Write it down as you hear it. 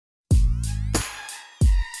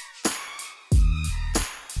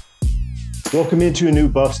Welcome into a new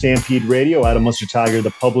Buff Stampede Radio. Adam Munster-Tiger,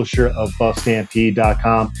 the publisher of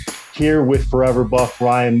BuffStampede.com, here with Forever Buff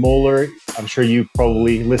Ryan Moeller. I'm sure you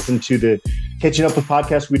probably listened to the Catching Up with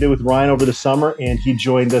podcast we did with Ryan over the summer, and he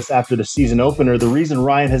joined us after the season opener. The reason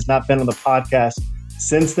Ryan has not been on the podcast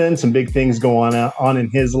since then, some big things going on in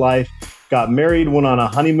his life. Got married, went on a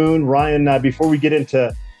honeymoon. Ryan, before we get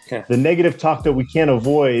into the negative talk that we can't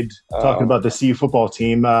avoid talking about the CU football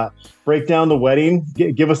team, break down the wedding.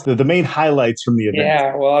 Give us the main highlights from the event.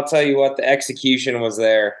 Yeah, well, I'll tell you what, the execution was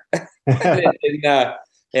there.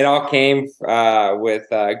 It all came with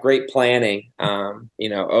great planning,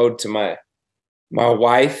 owed to my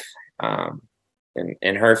wife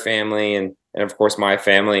and her family and of course my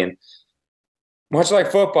family. And much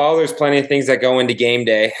like football, there's plenty of things that go into game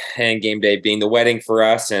day, and game day being the wedding for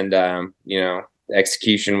us. And, the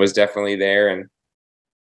execution was definitely there, and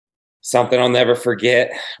something I'll never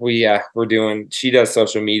forget. She does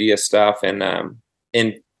social media stuff and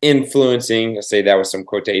influencing, I say that with some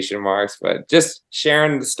quotation marks, but just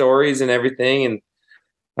sharing the stories and everything.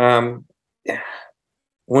 And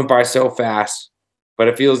went by so fast, but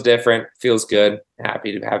it feels different, feels good.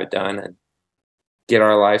 Happy to have it done and get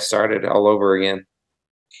our life started all over again.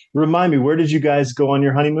 Remind me, where did you guys go on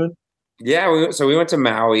your honeymoon? Yeah, we went to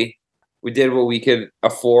Maui. We did what we could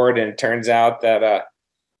afford, and it turns out that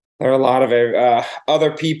there are a lot of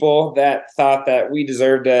other people that thought that we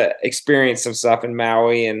deserved to experience some stuff in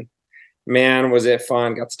Maui. And man, was it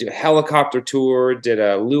fun. Got to do a helicopter tour, did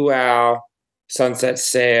a luau, sunset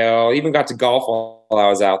sail, even got to golf while I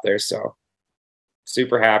was out there. So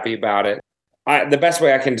super happy about it. The best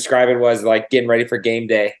way I can describe it was like getting ready for game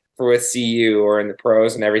day with CU or in the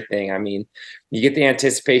pros and everything. I mean, you get the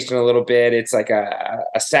anticipation a little bit. It's like a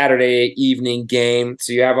Saturday evening game,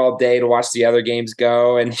 so you have all day to watch the other games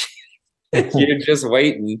go, and you're just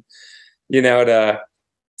waiting, to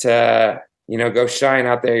go shine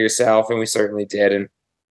out there yourself. And we certainly did.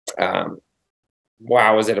 And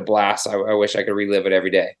wow, was it a blast! I wish I could relive it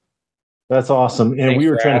every day. That's awesome. And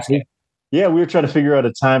we were trying to figure out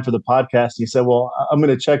a time for the podcast. He said, well, I'm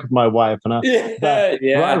going to check with my wife.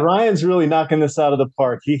 And Ryan's really knocking this out of the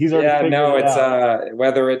park. He's already figured it out.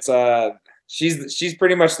 Whether it's she's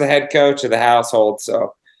pretty much the head coach of the household.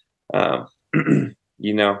 So, got to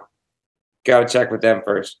check with them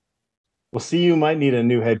first. Well, CU might need a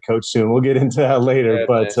new head coach soon. We'll get into that later.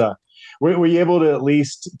 Were you able to at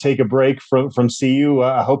least take a break from CU?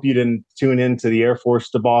 I hope you didn't tune into the Air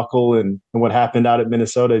Force debacle and what happened out at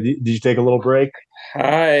Minnesota. Did you take a little break?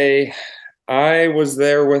 I was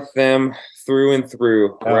there with them through and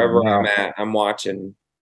through. Wherever I'm at, I'm watching.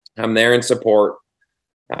 I'm there in support.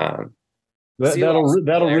 That'll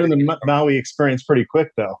ruin the Maui experience pretty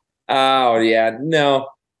quick, though. Oh yeah, no,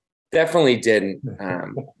 definitely didn't.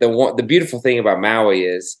 The beautiful thing about Maui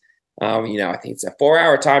is, I think it's a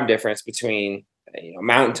 4-hour time difference between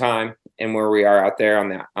mountain time and where we are out there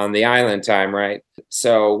on the island time, right?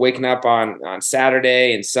 So waking up on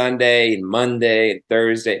Saturday and Sunday and Monday and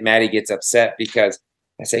Thursday, Maddie gets upset because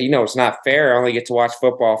I say, it's not fair. I only get to watch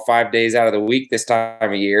football 5 days out of the week this time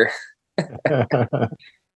of year. But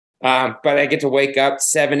I get to wake up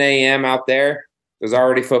 7 a.m. out there. There's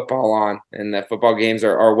already football on, and the football games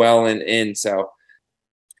are well in. So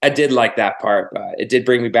I did like that part, but it did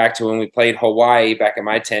bring me back to when we played Hawaii back in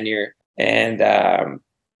my tenure, and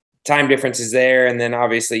time difference is there. And then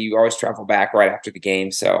obviously you always travel back right after the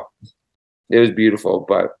game. So it was beautiful,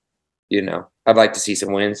 but I'd like to see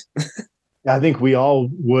some wins. I think we all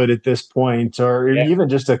would at this point, or even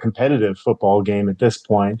just a competitive football game at this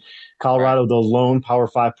point. Colorado, the lone Power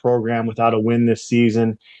 5 program without a win this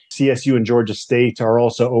season. CSU and Georgia State are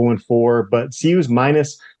also 0-4, but CU's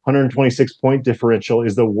minus 126 point differential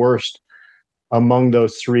is the worst among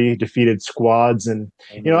those three defeated squads. And,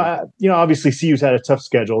 obviously CU's had a tough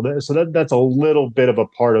schedule. So that's a little bit of a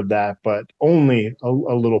part of that, but only a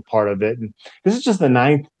little part of it. And this is just the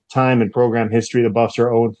 9th time in program history the Buffs are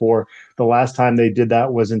 0-4. The last time they did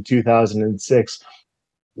that was in 2006.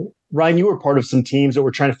 Ryan, you were part of some teams that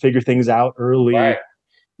were trying to figure things out early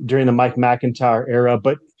during the Mike McIntyre era,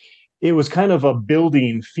 but it was kind of a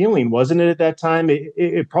building feeling, wasn't it, at that time?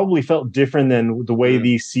 It probably felt different than the way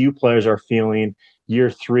these CU players are feeling year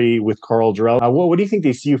 3 with Carl Jarrell. What do you think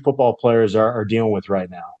these CU football players are dealing with right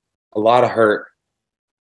now? A lot of hurt.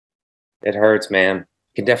 It hurts, man. You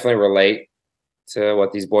can definitely relate to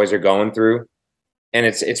what these boys are going through. And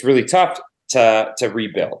it's really tough to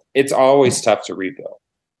rebuild. It's always tough to rebuild.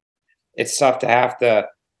 It's tough to have to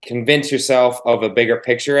convince yourself of a bigger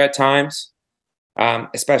picture at times,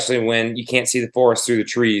 especially when you can't see the forest through the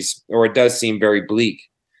trees, or it does seem very bleak.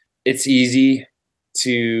 It's easy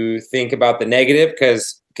to think about the negative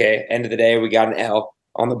because Okay, end of the day, we got an L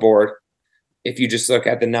on the board. If you just look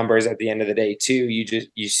at the numbers at the end of the day, too,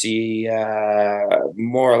 you see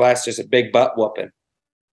more or less just a big butt whooping.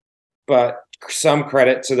 But some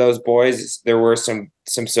credit to those boys, there were some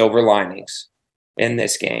silver linings in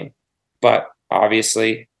this game. But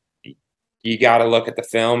obviously, you got to look at the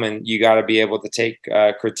film and you got to be able to take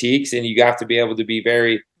critiques, and you have to be able to be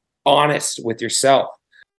very honest with yourself.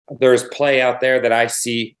 There's play out there that I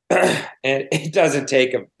see, and it doesn't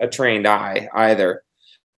take a trained eye either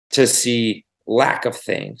to see lack of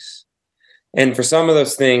things. And for some of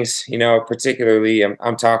those things, particularly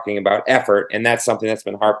I'm talking about effort, and that's something that's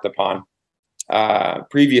been harped upon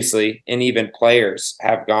previously, and even players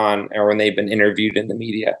have gone, or when they've been interviewed in the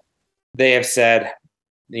media, they have said,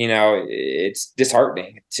 it's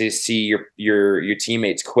disheartening to see your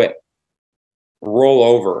teammates quit, roll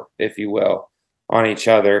over, if you will, on each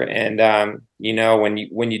other. And when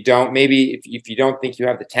you don't, maybe if you don't think you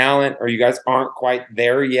have the talent, or you guys aren't quite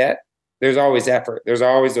there yet, there's always effort. There's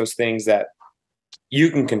always those things that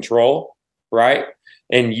you can control, right?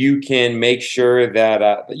 And you can make sure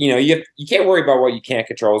that you can't worry about what you can't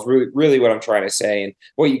control. Is really what I'm trying to say. And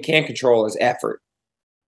what you can control is effort.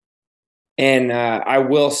 And I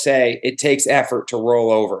will say it takes effort to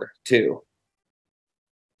roll over too.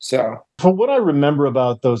 So, from what I remember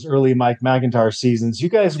about those early Mike MacIntyre seasons, you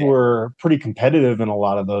guys were pretty competitive in a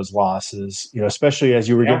lot of those losses, especially as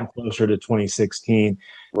you were getting closer to 2016.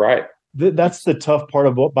 Right. That's the tough part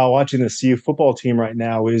about watching the CU football team right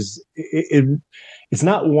now is it's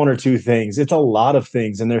not one or two things. It's a lot of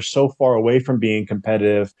things, and they're so far away from being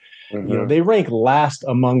competitive. Mm-hmm. They rank last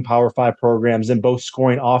among Power 5 programs in both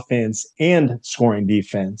scoring offense and scoring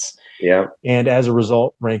defense. Yeah. And as a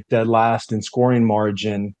result, ranked dead last in scoring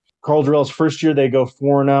margin. Karl Dorrell's first year, they go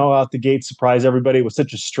 4-0 out the gate, surprise everybody. It was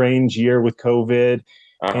such a strange year with COVID.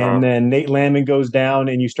 Uh-huh. And then Nate Landman goes down,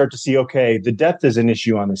 and you start to see, okay, the depth is an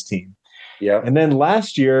issue on this team. Yeah. And then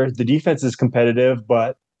last year, the defense is competitive,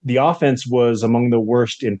 but the offense was among the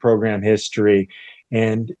worst in program history.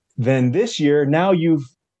 And then this year, now you've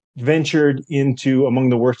ventured into among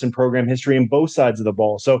the worst in program history in both sides of the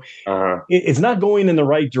ball. So it's not going in the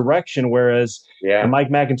right direction, whereas the Mike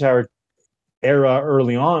MacIntyre era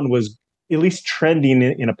early on was at least trending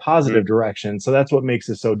in a positive direction. So that's what makes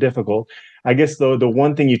it so difficult. I guess, though, the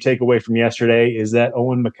one thing you take away from yesterday is that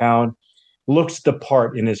Owen McCown looks the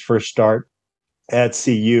part in his first start at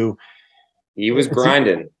CU. He was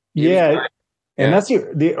grinding. And that's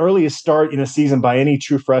the earliest start in a season by any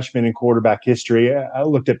true freshman in quarterback history. I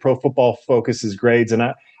looked at Pro Football Focus's grades, and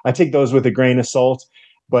I take those with a grain of salt,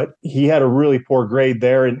 but he had a really poor grade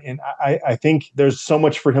there. And I think there's so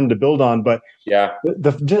much for him to build on. But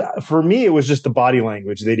for me, it was just the body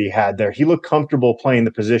language that he had there. He looked comfortable playing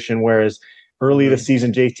the position, whereas early this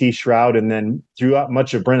season, JT Shroud, and then throughout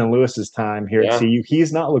much of Brendan Lewis's time here at CU,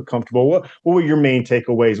 he's not looked comfortable. What were your main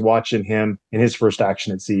takeaways watching him in his first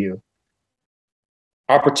action at CU?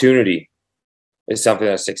 Opportunity is something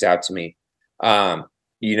that sticks out to me.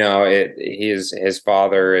 His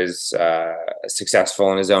father is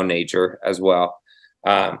successful in his own nature as well.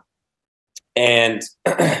 And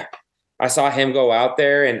I saw him go out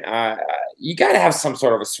there, and you got to have some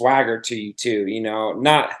sort of a swagger to you too,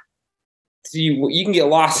 not – you can get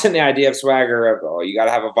lost in the idea of swagger of, you got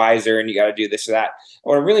to have a visor and you got to do this or that.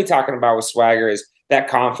 What I'm really talking about with swagger is that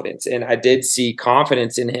confidence. And I did see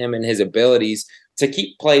confidence in him and his abilities to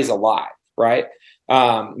keep plays alive, right?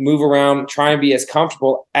 Move around, try and be as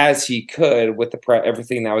comfortable as he could with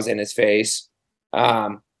everything that was in his face.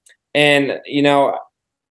 The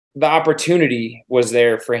opportunity was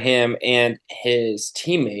there for him and his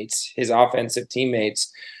teammates, his offensive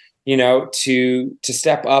teammates, to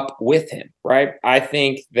step up with him, right? I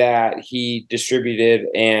think that he distributed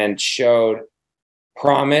and showed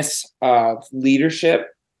promise of leadership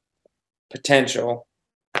potential.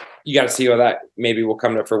 You got to see how that maybe will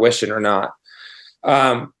come to fruition or not.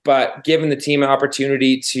 But given the team an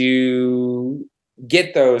opportunity to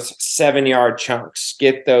get those 7-yard chunks,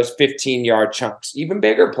 get those 15-yard chunks, even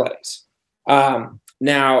bigger plays.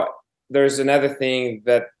 Now, there's another thing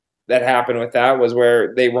that happened with that was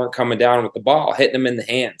where they weren't coming down with the ball, hitting them in the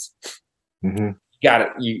hands. Mm-hmm. Got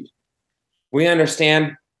it. We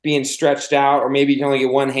understand being stretched out, or maybe you can only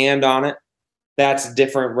get one hand on it. That's a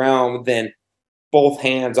different realm than both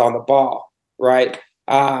hands on the ball, right?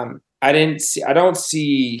 I don't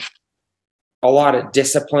see a lot of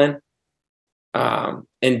discipline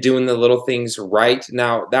in doing the little things right.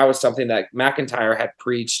 Now, that was something that MacIntyre had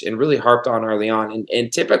preached and really harped on early on.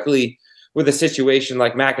 And typically with a situation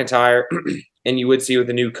like MacIntyre, and you would see with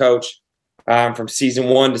a new coach, from season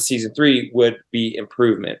 1 to season 3 would be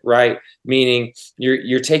improvement, right? Meaning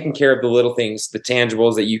you're taking care of the little things, the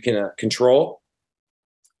tangibles that you can control,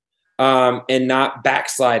 and not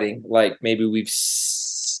backsliding like maybe we've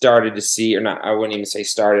started to see, or not. I wouldn't even say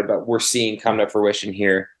started, but we're seeing come to fruition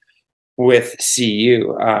here with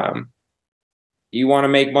CU. You want to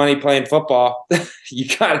make money playing football,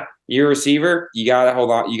 you're a receiver, you got to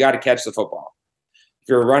hold on, you got to catch the football. If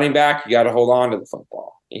you're a running back, you got to hold on to the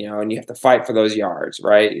football, and you have to fight for those yards,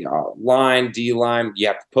 right? Line, D line, you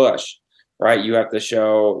have to push, right? You have to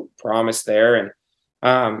show promise there.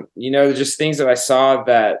 And, just things that I saw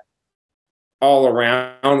that all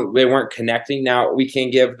around, they weren't connecting. Now we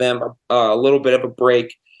can give them a little bit of a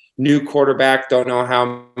break. New quarterback, don't know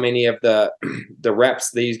how many of the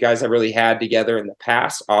reps these guys have really had together in the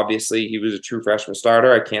past. Obviously, he was a true freshman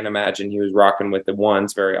starter. I can't imagine he was rocking with the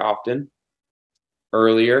ones very often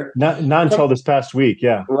earlier. Not until this past week,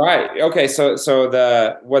 yeah. Right. Okay. So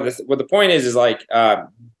the point is like,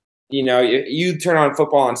 you turn on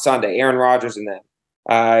football on Sunday, Aaron Rodgers and them,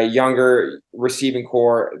 younger receiving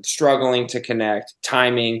core struggling to connect,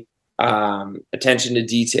 timing, attention to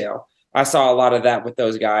detail. I saw a lot of that with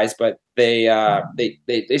those guys, but they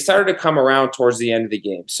started to come around towards the end of the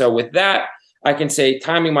game. So with that, I can say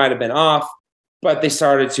timing might have been off, but they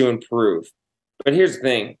started to improve. But here's the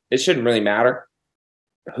thing: it shouldn't really matter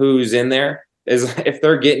who's in there. Is if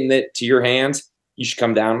they're getting it to your hands, you should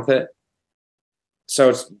come down with it.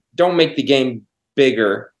 So don't make the game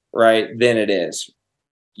bigger, right, than it is.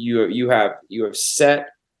 You have set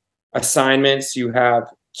assignments, you have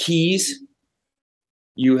keys,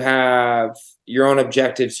 you have your own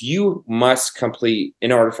objectives you must complete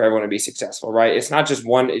in order for everyone to be successful, right? It's not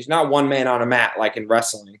one man on a mat like in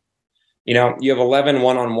wrestling. You have 11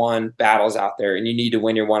 one-on-one battles out there, and you need to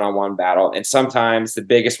win your one-on-one battle. And sometimes the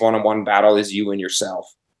biggest one-on-one battle is you and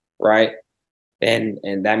yourself, right? And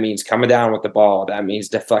that means coming down with the ball. That means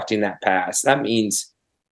deflecting that pass. That means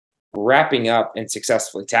wrapping up and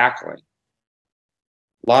successfully tackling.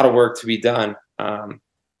 A lot of work to be done,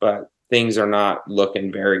 but things are not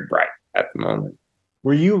looking very bright at the moment.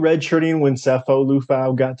 Were you redshirting when Sefo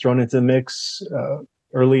Lufau got thrown into the mix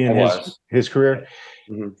early in his career?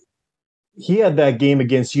 Mm-hmm. He had that game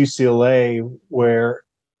against UCLA where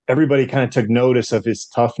everybody kind of took notice of his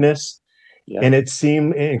toughness. Yeah. And it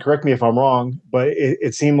seemed, and correct me if I'm wrong, but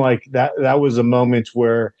it seemed like that was a moment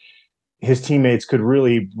where his teammates could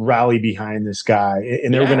really rally behind this guy,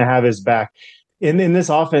 and they were going to have his back. And this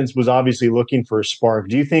offense was obviously looking for a spark.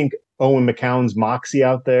 Do you think Owen McCown's moxie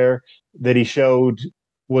out there that he showed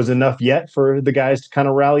was enough yet for the guys to kind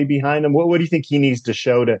of rally behind him? What do you think he needs to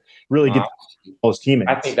show to really get those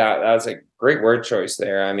teammates? I think that was a great word choice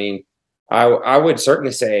there. I mean, I would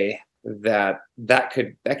certainly say that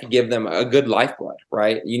could give them a good lifeblood,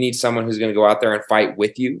 right? You need someone who's going to go out there and fight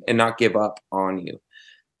with you and not give up on you.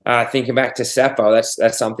 Thinking back to Sefo,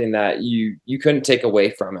 that's something that you couldn't take away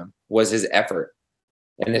from him, was his effort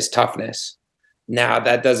and his toughness. Now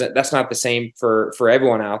that's not the same for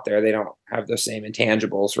everyone out there. They don't have the same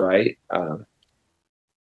intangibles, right?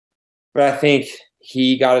 But I think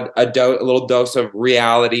he got a little dose of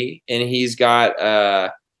reality, and he's got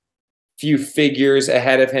a few figures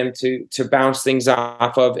ahead of him to bounce things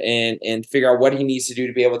off of and figure out what he needs to do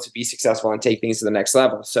to be able to be successful and take things to the next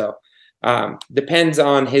level. So depends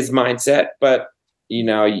on his mindset, but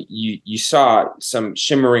you saw some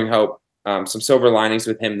shimmering hope, some silver linings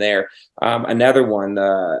with him there. Another one,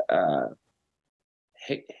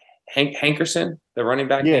 Hankerson, the running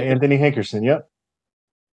back. Yeah, Anthony Hankerson. Yep.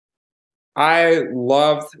 I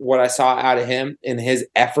loved what I saw out of him in his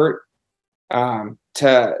effort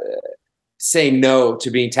to say no to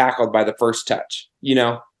being tackled by the first touch.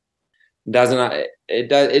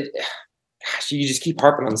 Gosh, you just keep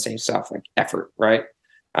harping on the same stuff, like effort, right?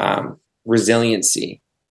 Resiliency.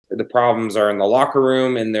 The problems are in the locker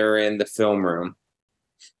room and they're in the film room.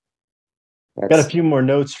 Got a few more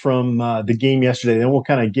notes from the game yesterday. Then we'll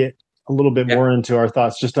kind of get a little bit more into our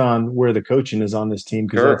thoughts just on where the coaching is on this team,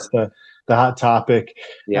 because that's the hot topic.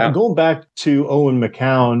 Yeah. Going back to Owen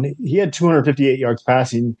McCown, he had 258 yards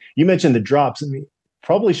passing. You mentioned the drops. I mean,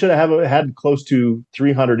 probably should have had close to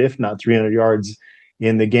 300, if not 300 yards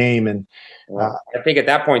in the game. And I think at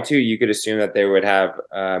that point too, you could assume that they would have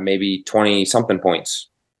maybe 20 something points.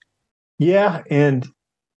 Yeah. And,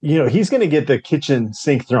 he's going to get the kitchen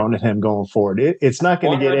sink thrown at him going forward. It's not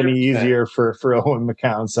going to get any easier for Owen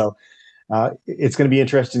McCown. So it's going to be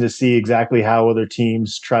interesting to see exactly how other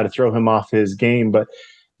teams try to throw him off his game. But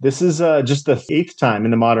this is just the 8th time in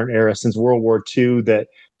the modern era since World War II that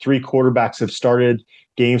 3 quarterbacks have started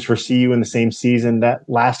games for CU in the same season. That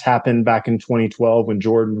last happened back in 2012 when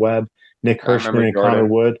Jordan Webb Nick I remember Hirschman and Connor Jordan.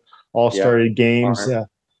 Wood all Yeah. started games.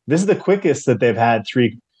 This is the quickest that they've had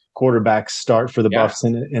 3 quarterbacks start for the Buffs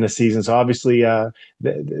in a season. So obviously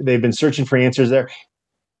they've been searching for answers there.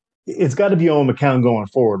 It's got to be Owen McCown going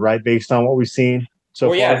forward, right? Based on what we've seen so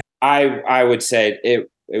far. Yeah, I would say it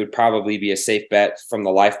would probably be a safe bet from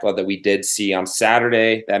the lifeblood that we did see on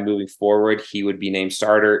Saturday, that moving forward, he would be named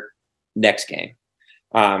starter next game.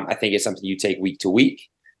 I think it's something you take week to week.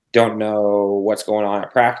 Don't know what's going on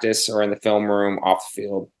at practice or in the film room, off the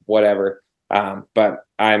field, whatever. But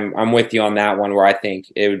I'm with you on that one, where I think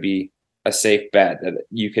it would be a safe bet that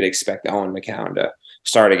you could expect Owen McCown to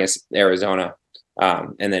start against Arizona.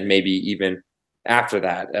 And then maybe even after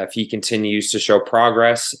that, if he continues to show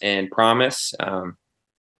progress and promise,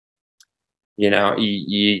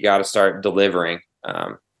 you got to start delivering.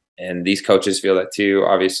 And these coaches feel that too,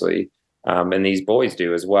 obviously. And these boys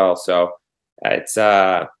do as well. So it's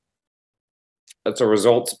a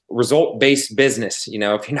result based business.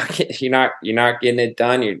 If you're not getting it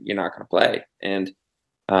done, you're not going to play. And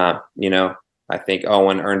I think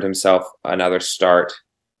Owen earned himself another start,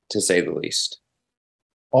 to say the least.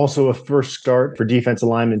 Also a first start for defensive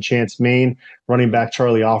lineman Chance Main, running back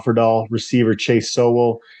Charlie Offerdahl, receiver Chase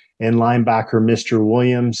Sowell, and linebacker Mr.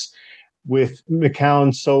 Williams. With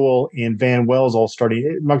McCown, Sowell, and Van Wells all starting,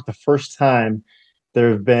 it marked the first time there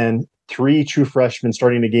have been 3 true freshmen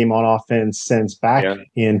starting a game on offense since back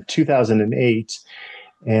in 2008.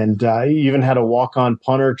 And you even had a walk-on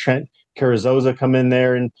punter, Trent Carrizosa, come in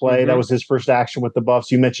there and play. Mm-hmm. That was his first action with the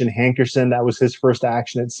Buffs. You mentioned Hankerson. That was his first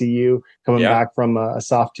action at CU, coming back from a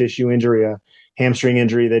soft tissue injury, a hamstring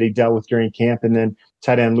injury that he dealt with during camp. And then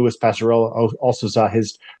tight end Louis Passarella also saw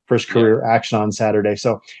his first career action on Saturday.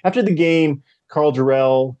 So after the game, Karl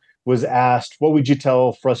Dorrell was asked, what would you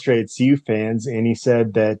tell frustrated CU fans? And he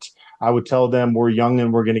said that I would tell them we're young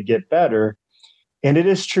and we're going to get better. And it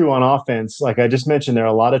is true on offense. Like I just mentioned, there are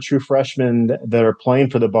a lot of true freshmen that are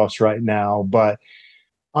playing for the Buffs right now. But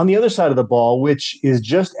on the other side of the ball, which is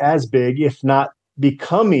just as big, if not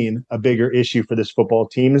becoming a bigger issue for this football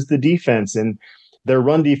team, is the defense. And their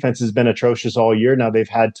run defense has been atrocious all year. Now they've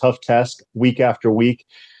had tough tests week after week.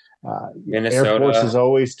 Air Force is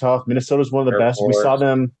always tough. Minnesota is one of the best. We saw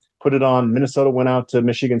them put it on. Minnesota went out to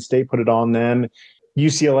Michigan State, put it on them.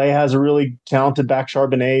 UCLA has a really talented back.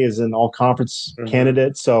 Charbonnet is an all-conference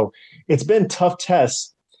candidate. So it's been tough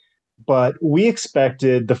tests, but we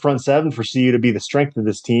expected the front seven for CU to be the strength of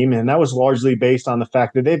this team, and that was largely based on the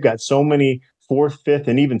fact that they've got so many 4th, 5th,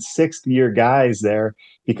 and even 6th-year guys there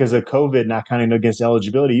because of COVID not counting against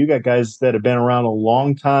eligibility. You got guys that have been around a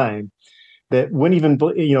long time that wouldn't even,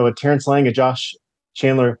 a Terrence Lang, a Josh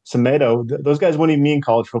Chandler, Semedo, those guys wouldn't even be in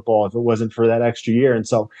college football if it wasn't for that extra year. And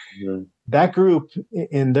so that group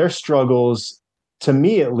in their struggles, to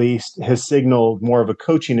me at least, has signaled more of a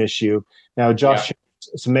coaching issue. Now, Josh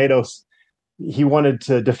Semedo, he wanted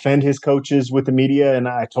to defend his coaches with the media, and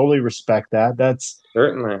I totally respect that. That's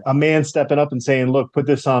certainly a man stepping up and saying, look, put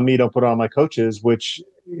this on me, don't put it on my coaches, which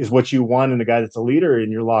is what you want in a guy that's a leader in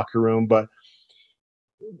your locker room. But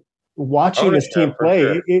watching this team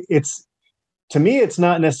play, it's to me, it's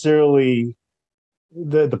not necessarily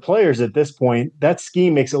the players at this point. That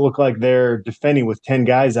scheme makes it look like they're defending with 10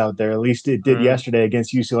 guys out there. At least it did yesterday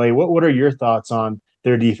against UCLA. What are your thoughts on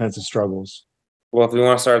their defensive struggles? Well, if we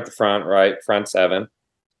want to start at the front, right, front seven,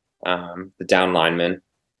 the down linemen,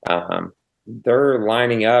 they're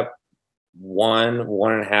lining up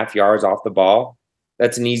 1.5 yards off the ball.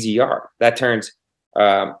 That's an easy yard. That turns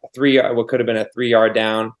what could have been a 3-yard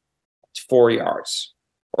down to 4 yards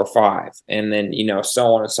or 5, and then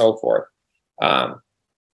so on and so forth.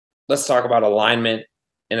 Let's talk about alignment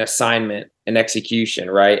and assignment and execution,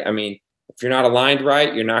 right? I mean, if you're not aligned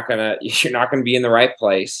right, you're not gonna be in the right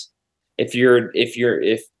place. If you're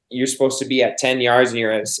supposed to be at 10 yards and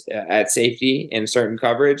you're at safety in certain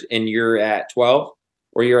coverage and you're at 12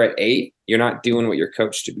 or you're at 8, you're not doing what you're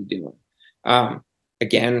coached to be doing.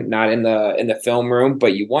 Again, not in the film room,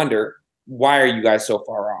 but you wonder, why are you guys so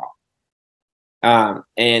far off?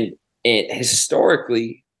 And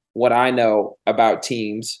historically, what I know about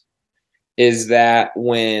teams is that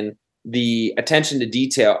when the attention to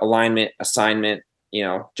detail, alignment, assignment,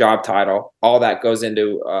 job title, all that goes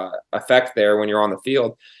into effect there when you're on the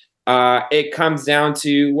field, it comes down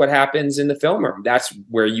to what happens in the film room. That's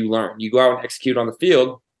where you learn. You go out and execute on the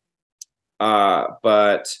field,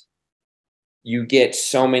 but you get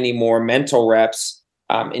so many more mental reps,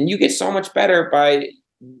 and you get so much better by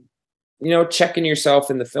checking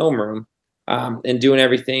yourself in the film room, and doing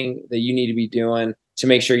everything that you need to be doing to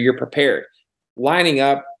make sure you're prepared. Lining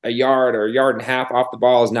up a yard or a yard and a half off the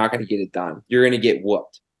ball is not going to get it done. You're going to get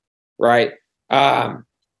whooped, right?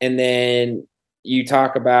 And then you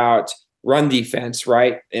talk about run defense,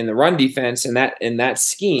 right? In the run defense, in that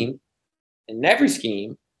scheme, in every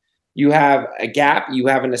scheme, you have a gap, you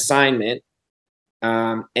have an assignment.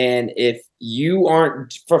 And if you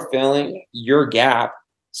aren't fulfilling your gap,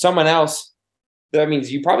 someone else, that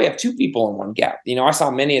means you probably have two people in one gap. I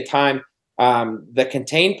saw many a time the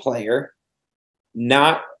contained player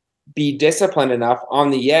not be disciplined enough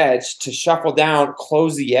on the edge to shuffle down,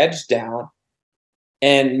 close the edge down,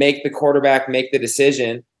 and make the quarterback make the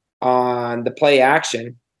decision on the play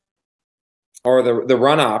action or the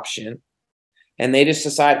run option. And they just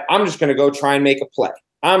decide, I'm just going to go try and make a play.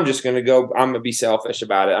 I'm going to be selfish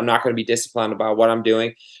about it. I'm not going to be disciplined about what I'm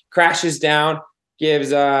doing. Crashes down,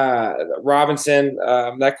 gives Robinson,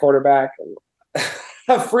 that quarterback,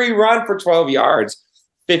 a free run for 12 yards,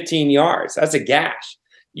 15 yards. That's a gash.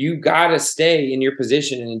 You got to stay in your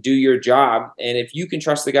position and do your job. And if you can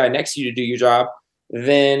trust the guy next to you to do your job,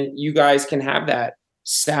 then you guys can have that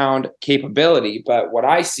sound capability. But what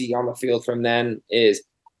I see on the field from then is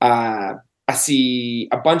I see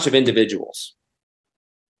a bunch of individuals.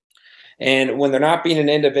 And when they're not being an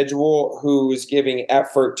individual who's giving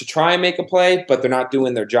effort to try and make a play, but they're not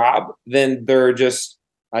doing their job, then they're just,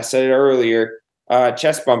 I said it earlier,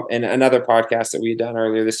 chest bump in another podcast that we had done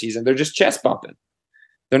earlier this season. They're just chest bumping.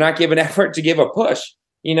 They're not giving effort to give a push.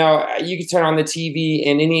 You can turn on the TV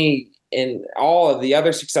in all of the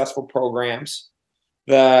other successful programs,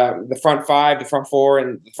 the front five, the front four,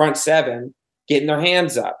 and the front seven getting their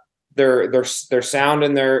hands up. They're sound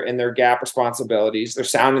in their gap responsibilities. They're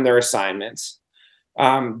sound in their assignments.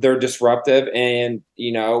 They're disruptive, and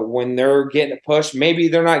when they're getting a push, maybe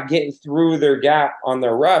they're not getting through their gap on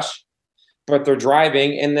their rush, but they're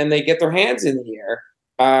driving, and then they get their hands in the air,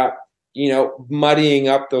 muddying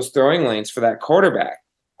up those throwing lanes for that quarterback.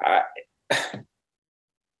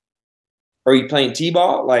 Are you playing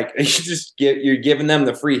T-ball? Like you're giving them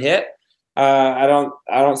the free hit. I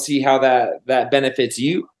don't see how that benefits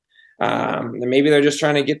you. And maybe they're just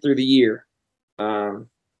trying to get through the year.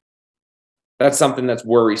 That's something that's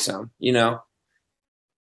worrisome.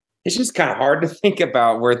 It's just kind of hard to think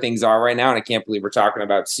about where things are right now, and I can't believe we're talking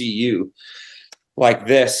about CU like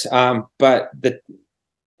this. But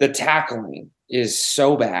the tackling is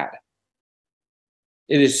so bad.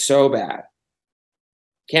 It is so bad.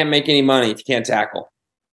 Can't make any money if you can't tackle.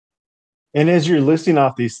 And as you're listing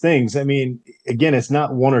off these things, I mean, again, it's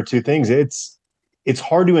not one or two things. It's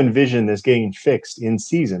hard to envision this getting fixed in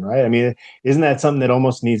season, right? I mean, isn't that something that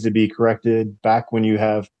almost needs to be corrected back when you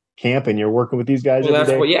have camp and you're working with these guys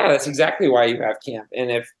every day? That's exactly why you have camp.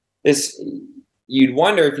 And if this, you'd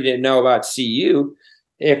wonder if you didn't know about CU,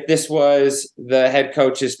 if this was the head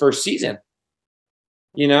coach's first season.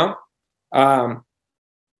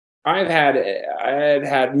 I've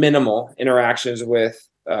had minimal interactions with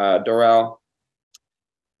Dorrell.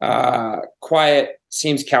 Quiet,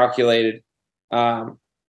 seems calculated. But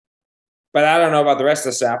I don't know about the rest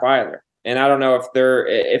of the staff either. And I don't know if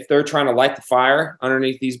they're trying to light the fire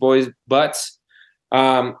underneath these boys' butts,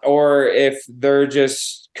 or if they're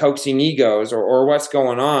just coaxing egos or what's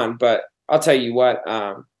going on. But I'll tell you what,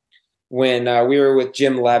 when we were with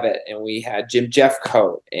Jim Levitt and we had Jim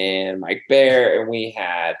Jeffcoat and Mike Bear and we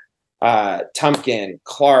had Tumpkin,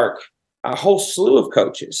 Clark, a whole slew of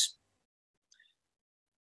coaches.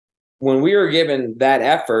 When we were given that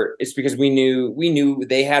effort, it's because we knew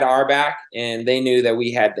they had our back and they knew that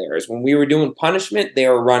we had theirs. When we were doing punishment, they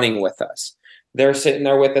were running with us. They're sitting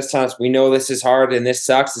there with us telling us, we know this is hard and this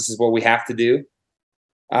sucks. This is what we have to do.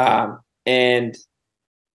 And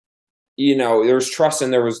there was trust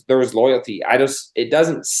and there was loyalty. It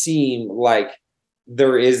doesn't seem like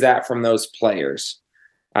there is that from those players.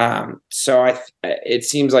 So it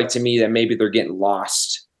seems like to me that maybe they're getting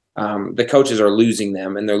lost. The coaches are losing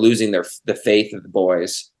them, and they're losing the faith of the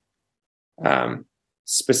boys.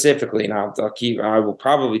 Specifically, and I will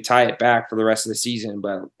probably tie it back for the rest of the season,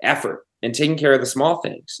 but effort and taking care of the small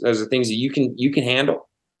things. Those are things that you can handle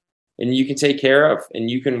and you can take care of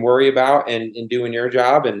and you can worry about and doing your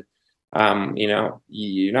job. And,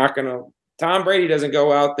 you're not going to, Tom Brady doesn't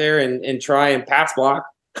go out there and try and pass block,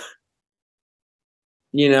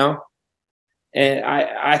 And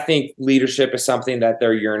I think leadership is something that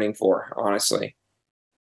they're yearning for, honestly.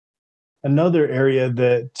 Another area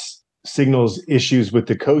that signals issues with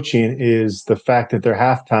the coaching is the fact that their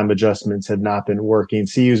halftime adjustments have not been working.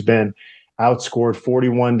 CU's been outscored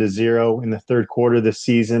 41-0 in the third quarter this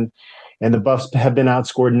season, and the Buffs have been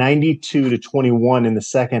outscored 92-21 in the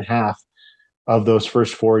second half of those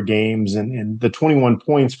first four games. And the 21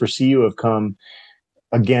 points for CU have come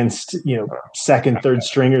against, second, third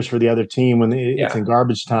stringers for the other team when it's in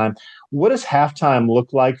garbage time. What does halftime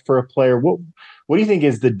look like for a player? What do you think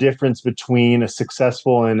is the difference between a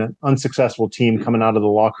successful and an unsuccessful team coming out of the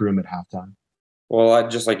locker room at halftime? Well,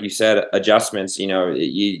 just like you said, adjustments,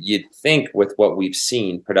 you'd think with what we've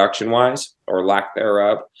seen production wise or lack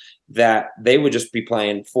thereof, that they would just be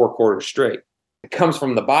playing 4 quarters straight. It comes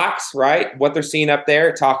from the box, right? What they're seeing up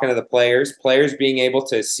there, talking to the players being able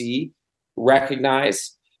to see,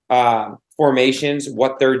 recognize formations,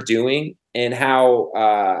 what they're doing, and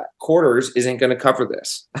how quarters isn't going to cover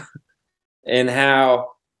this, and how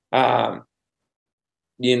what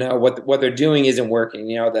they're doing isn't working.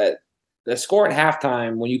 That the score at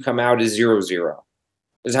halftime when you come out is 0-0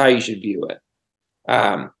 is how you should view it.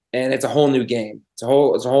 And it's a whole new game. It's a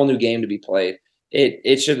whole new game to be played.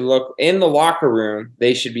 It should look in the locker room.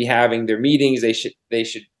 They should be having their meetings. They should.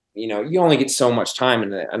 You only get so much time,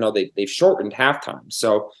 and I know they've shortened halftime,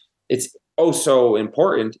 so it's so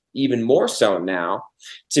important, even more so now,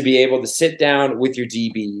 to be able to sit down with your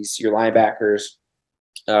DBs, your linebackers,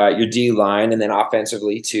 your D line, and then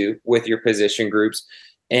offensively too with your position groups,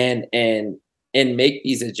 and make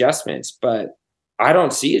these adjustments. But I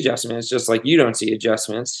don't see adjustments, just like you don't see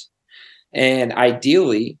adjustments. And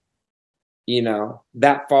ideally,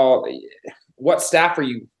 that fall, what staff are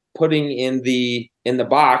you putting in the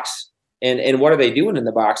box, and what are they doing in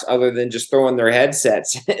the box other than just throwing their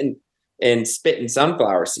headsets and spitting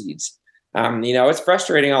sunflower seeds? It's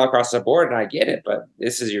frustrating all across the board, and I get it, but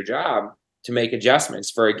this is your job to make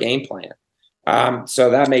adjustments for a game plan. So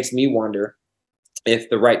that makes me wonder if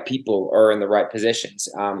the right people are in the right positions.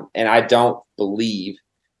 And I don't believe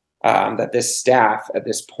that this staff at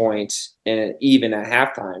this point, and even at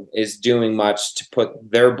halftime, is doing much to put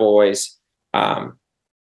their boys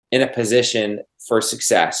in a position for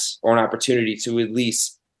success or an opportunity to at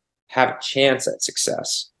least have a chance at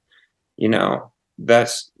success.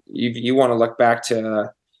 That's you want to look back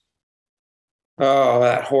to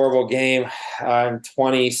that horrible game in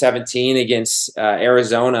 2017 against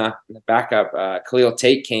Arizona. The backup Khalil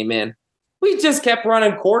Tate came in. We just kept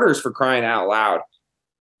running quarters, for crying out loud.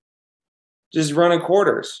 Just running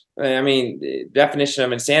quarters. I mean, the definition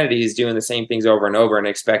of insanity is doing the same things over and over and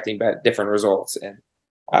expecting different results. And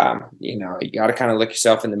you got to kind of look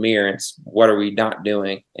yourself in the mirror and what are we not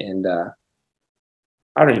doing? And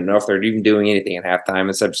I don't even know if they're even doing anything at halftime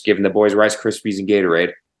except just giving the boys Rice Krispies and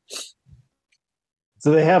Gatorade.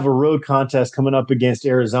 So they have a road contest coming up against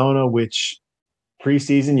Arizona, which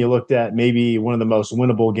preseason you looked at maybe one of the most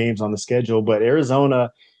winnable games on the schedule. But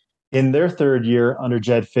Arizona, in their third year under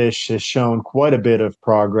Jedd Fisch, has shown quite a bit of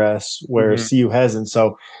progress, where CU hasn't.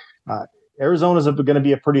 So Arizona's going to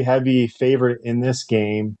be a pretty heavy favorite in this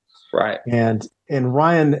game. Right. And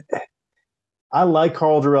Ryan, I like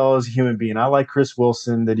Karl Dorrell as a human being. I like Chris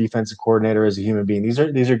Wilson, the defensive coordinator, as a human being. These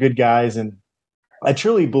are good guys, and I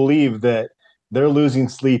truly believe that they're losing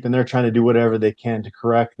sleep and they're trying to do whatever they can to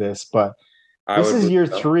correct this. But this is year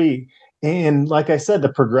 3. And like I said,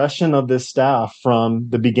 the progression of this staff from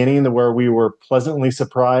the beginning to where we were pleasantly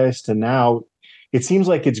surprised to now, it seems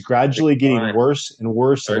like it's gradually getting worse and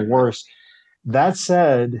worse and worse. That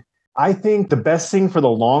said, I think the best thing for the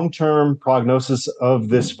long-term prognosis of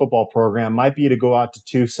this football program might be to go out to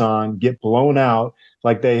Tucson, get blown out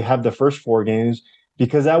like they have the first 4 games,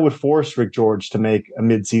 because that would force Rick George to make a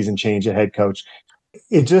midseason change at head coach.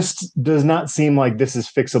 It just does not seem like this is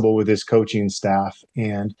fixable with his coaching staff.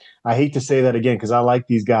 And I hate to say that again, because I like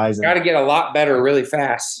these guys. Got to get a lot better really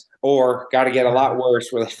fast, or got to get a lot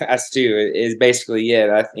worse really fast too, is basically it.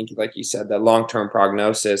 I think, like you said, the long-term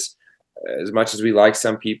prognosis, as much as we like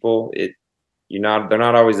some people, they're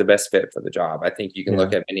not always the best fit for the job. I think you can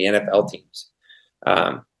look at many NFL teams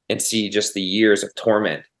and see just the years of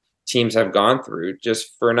torment teams have gone through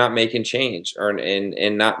just for not making change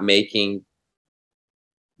and not making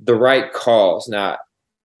the right calls.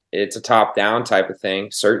 It's a top-down type of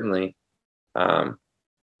thing, certainly,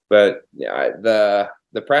 but the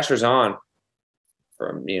pressure's on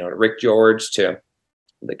from Rick George to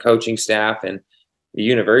the coaching staff and the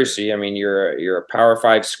university. I mean, you're a Power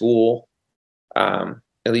 5 school, at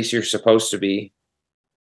least you're supposed to be,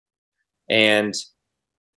 and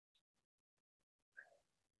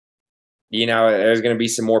there's going to be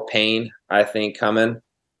some more pain, I think, coming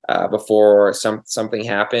before something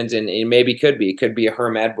happens, and it maybe could be a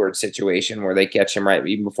Herm Edwards situation where they catch him right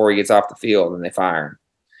even before he gets off the field and they fire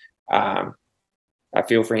him. I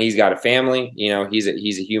feel for him. He's got a family, he's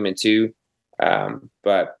a human too,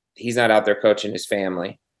 but he's not out there coaching his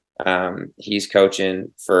family. He's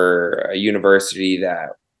coaching for a university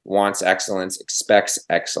that wants excellence, expects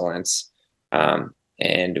excellence, and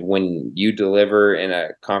And when you deliver in a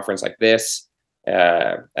conference like this,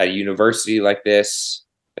 a university like this,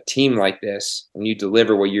 a team like this, when you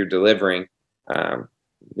deliver what you're delivering,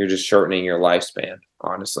 you're just shortening your lifespan,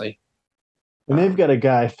 honestly. And they've got a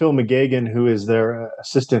guy, Phil McGagan, who is their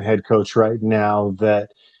assistant head coach right now,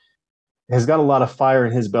 that has got a lot of fire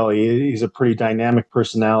in his belly. He's a pretty dynamic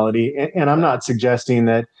personality. And I'm not suggesting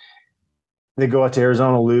that they go out to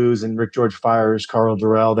Arizona, lose, and Rick George fires Karl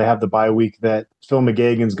Dorrell. They have the bye week that Phil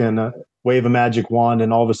McGagan's going to wave a magic wand,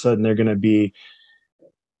 and all of a sudden they're going to be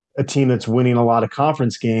a team that's winning a lot of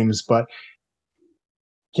conference games. But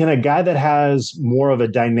can a guy that has more of a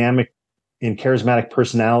dynamic and charismatic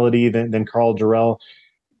personality than Karl Dorrell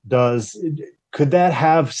does, could that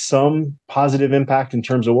have some positive impact in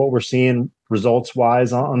terms of what we're seeing results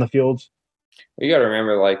wise on the field? You got to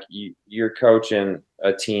remember, like, you're coaching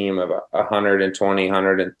a team of 120,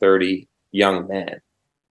 130 young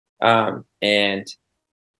men. And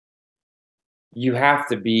you have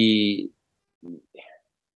to be,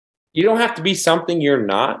 you don't have to be something you're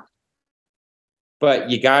not, but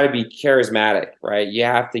you got to be charismatic, right? You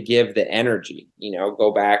have to give the energy,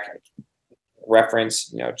 go back,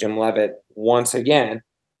 reference, Jim Leavitt once again.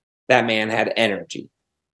 That man had energy.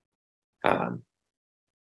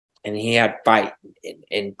 And he had fight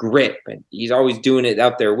and grit, and he's always doing it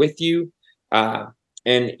out there with you.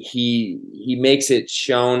 And he makes it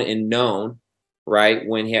shown and known, right?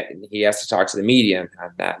 When he has to talk to the media.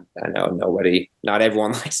 I know not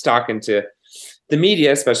everyone likes talking to the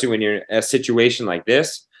media, especially when you're in a situation like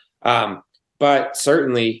this. But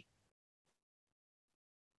certainly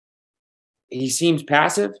he seems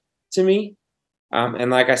passive to me.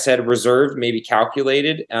 And like I said, reserved, maybe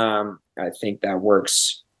calculated. I think that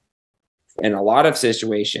works in a lot of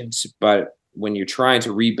situations, but when you're trying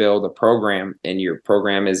to rebuild a program and your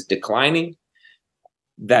program is declining,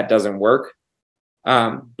 that doesn't work.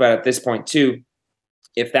 But at this point too,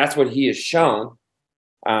 if that's what he has shown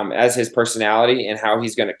as his personality and how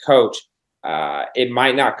he's going to coach, it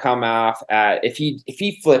might not come off at, if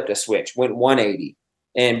he flipped a switch, went 180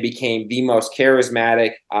 and became the most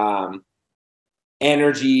charismatic,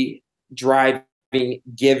 energy driving,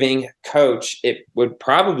 giving coach, it would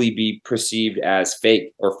probably be perceived as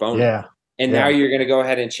fake or phony. Yeah. And now you're going to go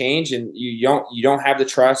ahead and change, and you don't have the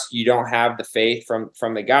trust, you don't have the faith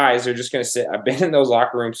from the guys. They're just going to sit. I've been in those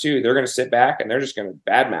locker rooms too. They're going to sit back and they're just going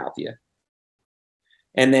to badmouth you.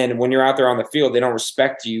 And then when you're out there on the field, they don't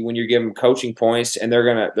respect you when you're giving coaching points, and they're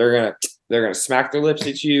gonna smack their lips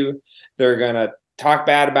at you. They're gonna talk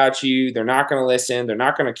bad about you. They're not going to listen. They're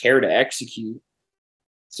not going to care to execute.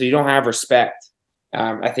 So you don't have respect.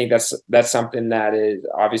 I think that's something that is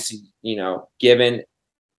obviously, given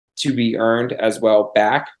to be earned as well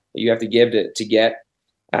back. You have to give to get.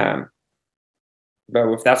 But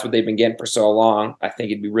if that's what they've been getting for so long, I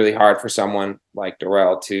think it'd be really hard for someone like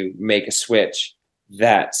Dorrell to make a switch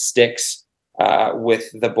that sticks with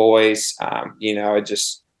the boys.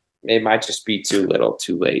 It might just be too little,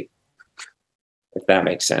 too late, if that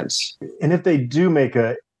makes sense. And if they do make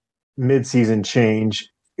a midseason change,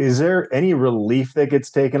 is there any relief that gets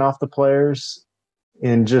taken off the players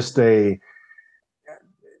in just I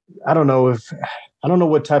don't know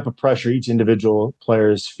what type of pressure each individual player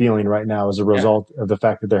is feeling right now as a result of the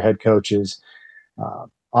fact that their head coach is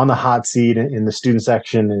on the hot seat in the student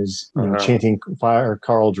section is chanting fire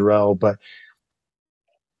Karl Dorrell, but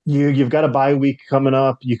you've got a bye week coming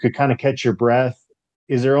up. You could kind of catch your breath.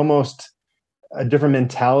 Is there almost a different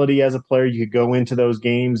mentality as a player you could go into those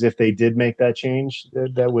games if they did make that change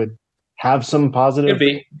that would have some positive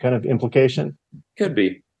kind of implication? Could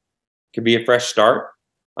be a fresh start.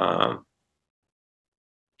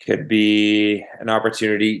 Could be an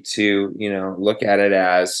opportunity to, look at it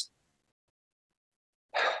as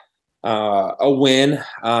a win,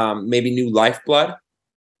 maybe new lifeblood.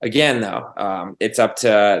 Again, though, it's up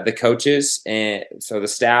to the coaches and so the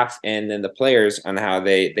staff and then the players on how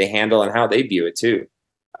they handle and how they view it too.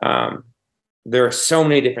 There are so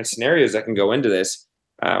many different scenarios that can go into this.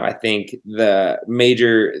 I think the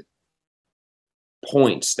major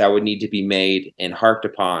points that would need to be made and harped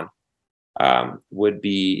upon would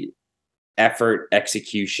be effort,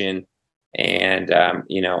 execution, and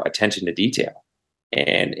attention to detail.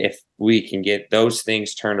 And if we can get those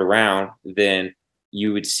things turned around, then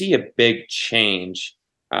you would see a big change.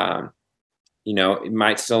 It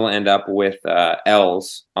might still end up with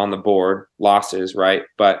L's on the board, losses, right?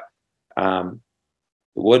 But it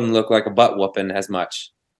wouldn't look like a butt whooping as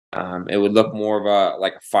much. It would look more of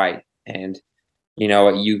like a fight. And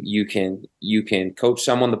you can coach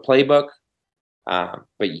someone the playbook,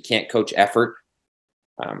 but you can't coach effort.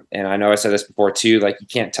 And I know I said this before too, like you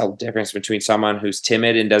can't tell the difference between someone who's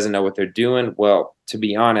timid and doesn't know what they're doing. Well, to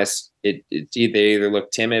be honest, they either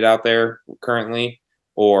look timid out there currently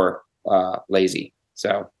or lazy.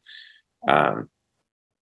 So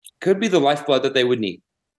could be the lifeblood that they would need,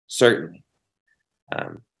 certainly.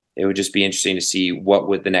 It would just be interesting to see what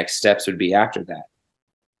would the next steps would be after that.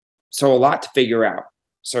 So a lot to figure out,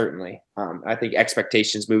 certainly. I think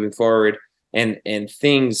expectations moving forward and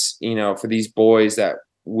things, for these boys that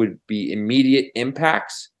would be immediate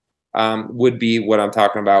impacts would be what I'm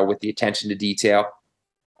talking about with the attention to detail,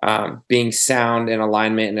 being sound in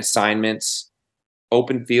alignment and assignments,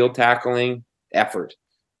 open field tackling, effort.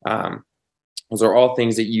 Those are all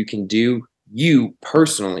things that you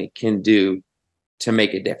personally can do to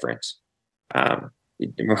make a difference.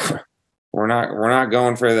 We're not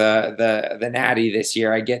going for the natty this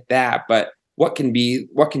year. I get that, but what can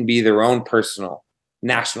be their own personal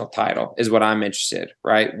national title is what I'm interested,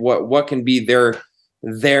 right? What can be their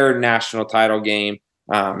national title game,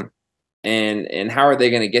 and how are they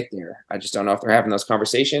going to get there? I just don't know if they're having those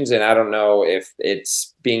conversations, and I don't know if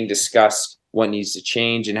it's being discussed what needs to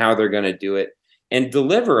change and how they're going to do it and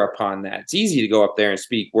deliver upon that. It's easy to go up there and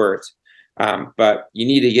speak words, but you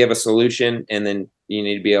need to give a solution, and then you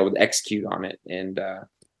need to be able to execute on it. And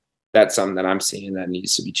that's something that I'm seeing that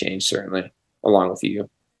needs to be changed, certainly, along with you.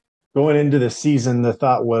 Going into the season, the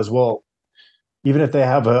thought was, well, even if they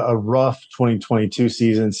have a rough 2022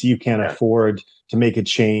 season, so you can't afford to make a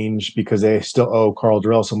change because they still owe Karl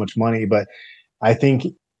Dorrell so much money. But I think,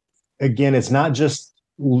 again, it's not just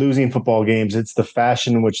losing football games, it's the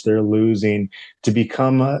fashion in which they're losing to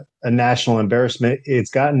become a national embarrassment.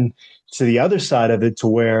 It's gotten to the other side of it to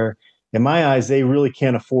where, in my eyes, they really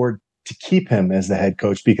can't afford to keep him as the head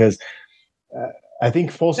coach because I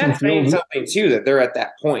think Folsom That's saying something too, that they're at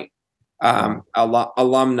that point.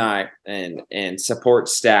 Alumni and support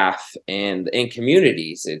staff and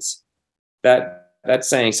communities. It's that's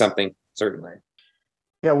saying something, certainly.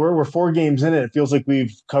 Yeah, we're 4 games in it. It feels like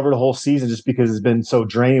we've covered a whole season just because it's been so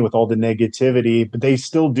draining with all the negativity. But they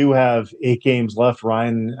still do have 8 games left,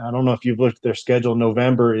 Ryan. I don't know if you've looked at their schedule.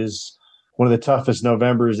 November is one of the toughest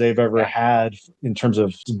Novembers they've ever had in terms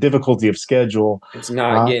of difficulty of schedule. It's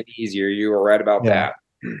not getting easier. You were right about that.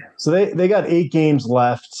 So they got 8 games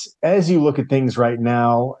left. As you look at things right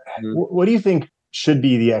now, what do you think should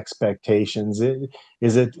be the expectations?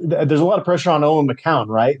 Is it there's a lot of pressure on Owen McCown,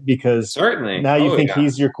 right? Because certainly now you think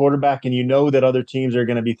he's your quarterback, and you know that other teams are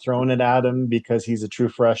going to be throwing it at him because he's a true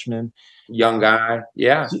freshman, young guy.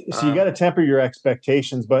 Yeah. So you got to temper your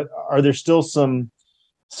expectations. But are there still some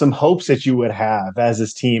hopes that you would have as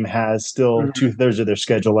this team has still 2/3 of their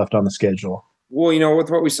schedule left on the schedule? Well, with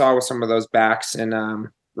what we saw with some of those backs and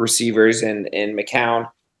receivers and McCown,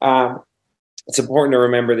 it's important to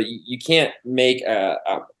remember that you can't make a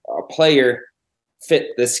player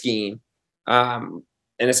fit the scheme. And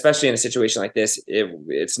especially in a situation like this,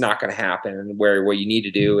 it's not going to happen. And where what you need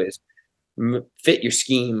to do is fit your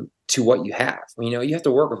scheme to what you have. You have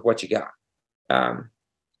to work with what you got.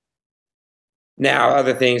 Now,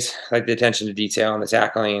 other things like the attention to detail and the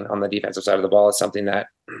tackling on the defensive side of the ball is something that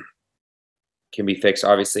can be fixed,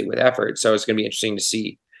 obviously, with effort. So it's going to be interesting to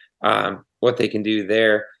see what they can do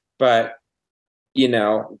there. But,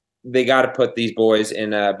 they got to put these boys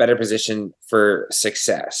in a better position for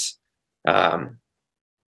success.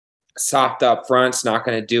 Soft up front's not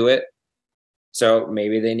going to do it. So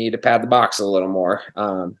maybe they need to pad the box a little more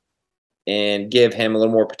and give him a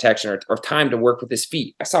little more protection or time to work with his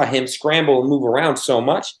feet. I saw him scramble and move around so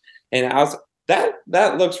much, and I was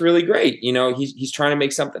that looks really great. He's trying to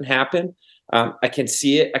make something happen. I can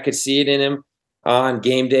see it. I could see it in him on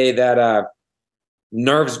game day that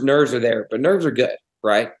nerves are there, but nerves are good,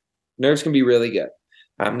 right? Nerves can be really good.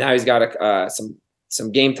 Now he's got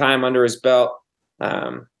some game time under his belt.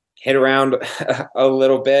 Hit around a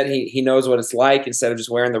little bit. He knows what it's like instead of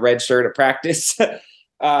just wearing the red shirt at practice.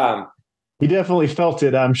 He definitely felt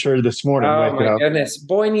it, I'm sure, this morning. Oh, my goodness.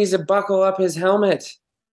 Boy needs to buckle up his helmet.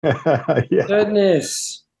 Yeah.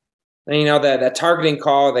 Goodness. And, that targeting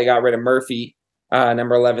call, they got rid of Murphy,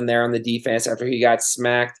 number 11 there on the defense after he got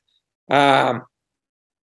smacked. Got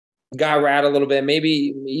rattled a little bit.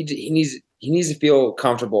 Maybe he needs to feel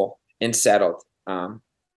comfortable and settled.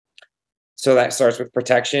 So that starts with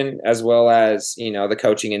protection as well as, the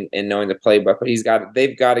coaching and knowing the playbook. But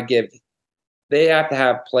they have to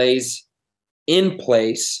have plays in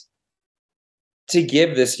place to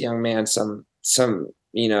give this young man some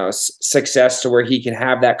success to where he can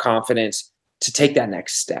have that confidence to take that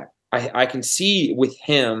next step. I can see with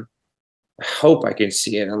him, I hope I can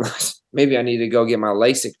see it, unless maybe I need to go get my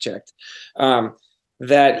LASIK checked,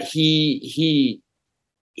 that he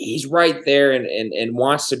he's right there and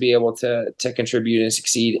wants to be able to contribute and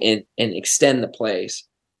succeed and extend the plays.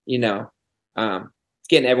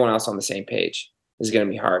 Getting everyone else on the same page is going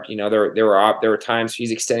to be hard. There were times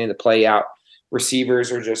he's extending the play out.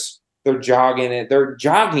 Receivers are they're jogging it. They're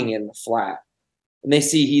jogging in the flat, and they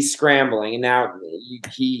see he's scrambling. And now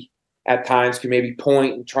he at times can maybe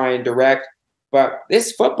point and try and direct. But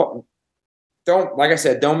this football,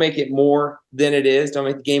 don't make it more than it is. Don't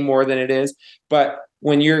make the game more than it is. But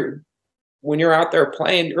when you're out there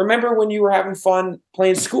playing, remember when you were having fun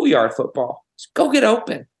playing schoolyard football? Just go get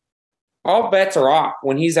open. All bets are off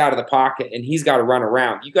when he's out of the pocket and he's got to run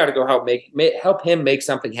around. You got to go help him make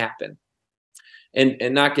something happen,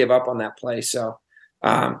 and not give up on that play. So,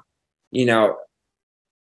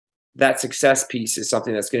 that success piece is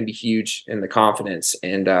something that's going to be huge in the confidence,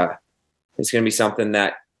 and it's going to be something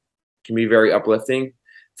that can be very uplifting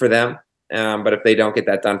for them. But if they don't get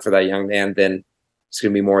that done for that young man, then it's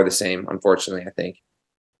going to be more of the same, unfortunately, I think.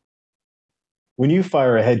 When you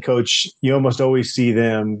fire a head coach, you almost always see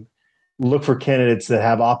them look for candidates that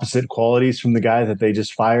have opposite qualities from the guy that they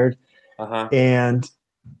just fired. Uh-huh. And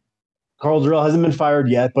Karl Dorrell hasn't been fired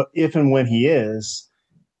yet, but if and when he is,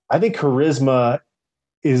 I think charisma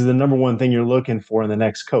is the number one thing you're looking for in the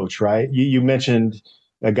next coach, right? You mentioned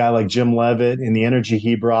a guy like Jim Leavitt and the energy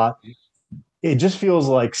he brought. It just feels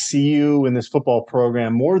like CU in this football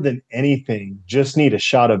program, more than anything, just need a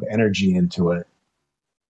shot of energy into it.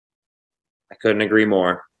 I couldn't agree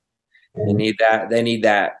more. They need that. They need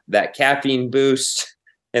that caffeine boost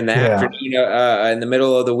in the afternoon, in the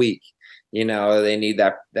middle of the week. They need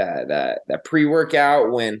that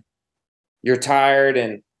pre-workout when you're tired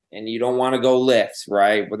and you don't want to go lift,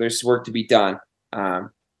 right? But there's work to be done.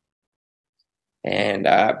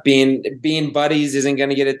 Being buddies isn't going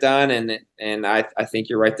to get it done. And I think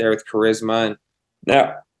you're right there with charisma. And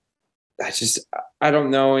no, I don't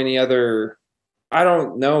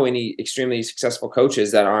know any extremely successful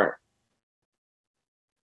coaches that aren't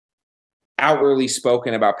outwardly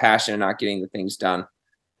spoken about passion and not getting the things done,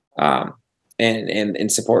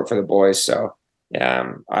 and support for the boys. So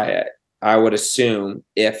I would assume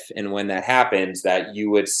if and when that happens that you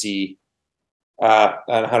would see a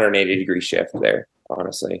 180-degree shift there,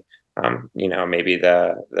 honestly. Maybe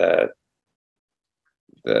the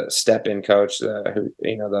step-in coach,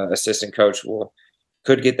 the assistant coach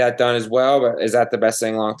could get that done as well. But is that the best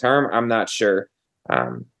thing long term? I'm not sure.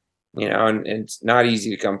 And it's not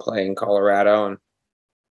easy to come play in Colorado, and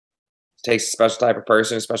it takes a special type of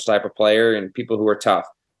person, a special type of player, and people who are tough.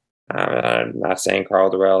 I'm not saying Karl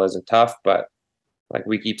Dorrell isn't tough, but like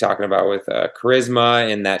we keep talking about with charisma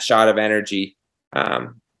and that shot of energy,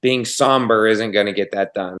 being somber isn't going to get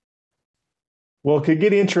that done. Well, it could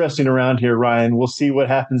get interesting around here, Ryan. We'll see what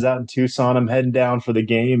happens out in Tucson. I'm heading down for the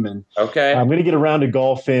game, and okay, I'm going to get around to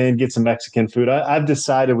golfing, get some Mexican food. I've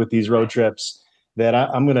decided with these road trips that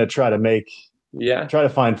I'm going to try to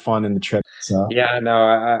find fun in the trip. So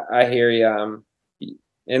I hear you.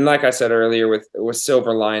 And like I said earlier, with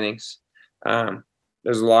silver linings,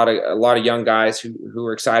 there's a lot of young guys who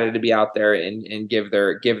are excited to be out there and give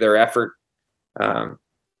their effort. And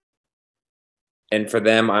for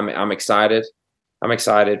them, I'm excited. I'm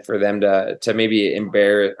excited for them to maybe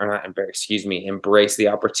embrace the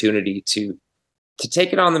opportunity to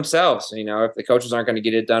take it on themselves. If the coaches aren't going to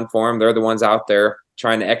get it done for them, they're the ones out there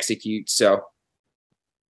trying to execute. So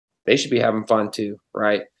they should be having fun too,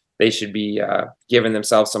 right? They should be giving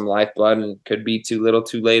themselves some lifeblood, and could be too little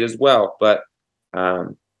too late as well. But,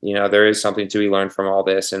 there is something to be learned from all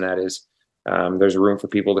this. And that is there's room for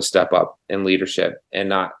people to step up in leadership and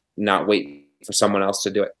not wait for someone else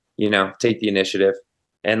to do it. Take the initiative,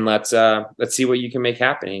 and let's see what you can make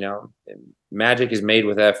happen. Magic is made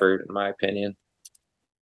with effort, in my opinion.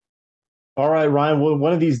 All right, Ryan. Well,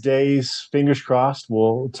 one of these days, fingers crossed,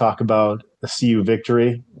 we'll talk about a CU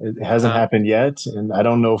victory. It hasn't happened yet, and I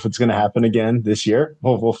don't know if it's going to happen again this year.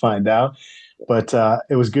 We'll find out. But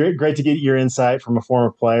it was great to get your insight from a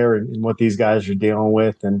former player and what these guys are dealing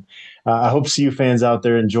with. And I hope CU fans out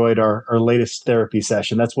there enjoyed our latest therapy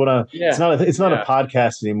session. That's what it's not a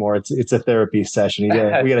podcast anymore. It's a therapy session. We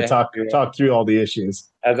got to talk through all the issues.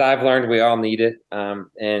 As I've learned, we all need it. And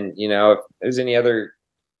if there's any other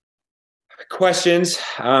questions,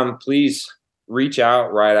 please reach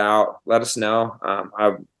out, write out, let us know.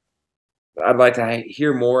 I'd like to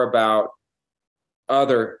hear more about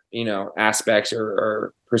other aspects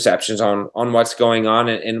or perceptions on what's going on,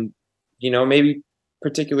 and maybe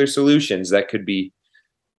particular solutions that could be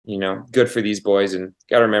good for these boys. And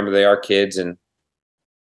got to remember, they are kids, and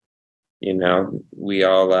we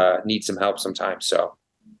all need some help sometimes. So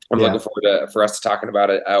I'm looking forward for us talking about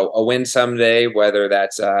a win someday, whether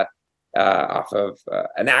that's off of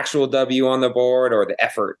an actual W on the board or the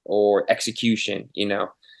effort or execution,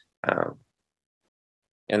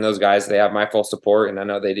 and those guys, they have my full support, and I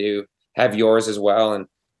know they do have yours as well. And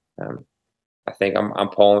I think I'm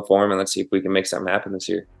pulling for them, and let's see if we can make something happen this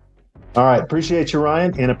year. All right. Appreciate you,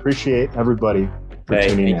 Ryan, and appreciate everybody for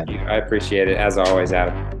tuning in. Thank you. I appreciate it, as always,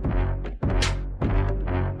 Adam.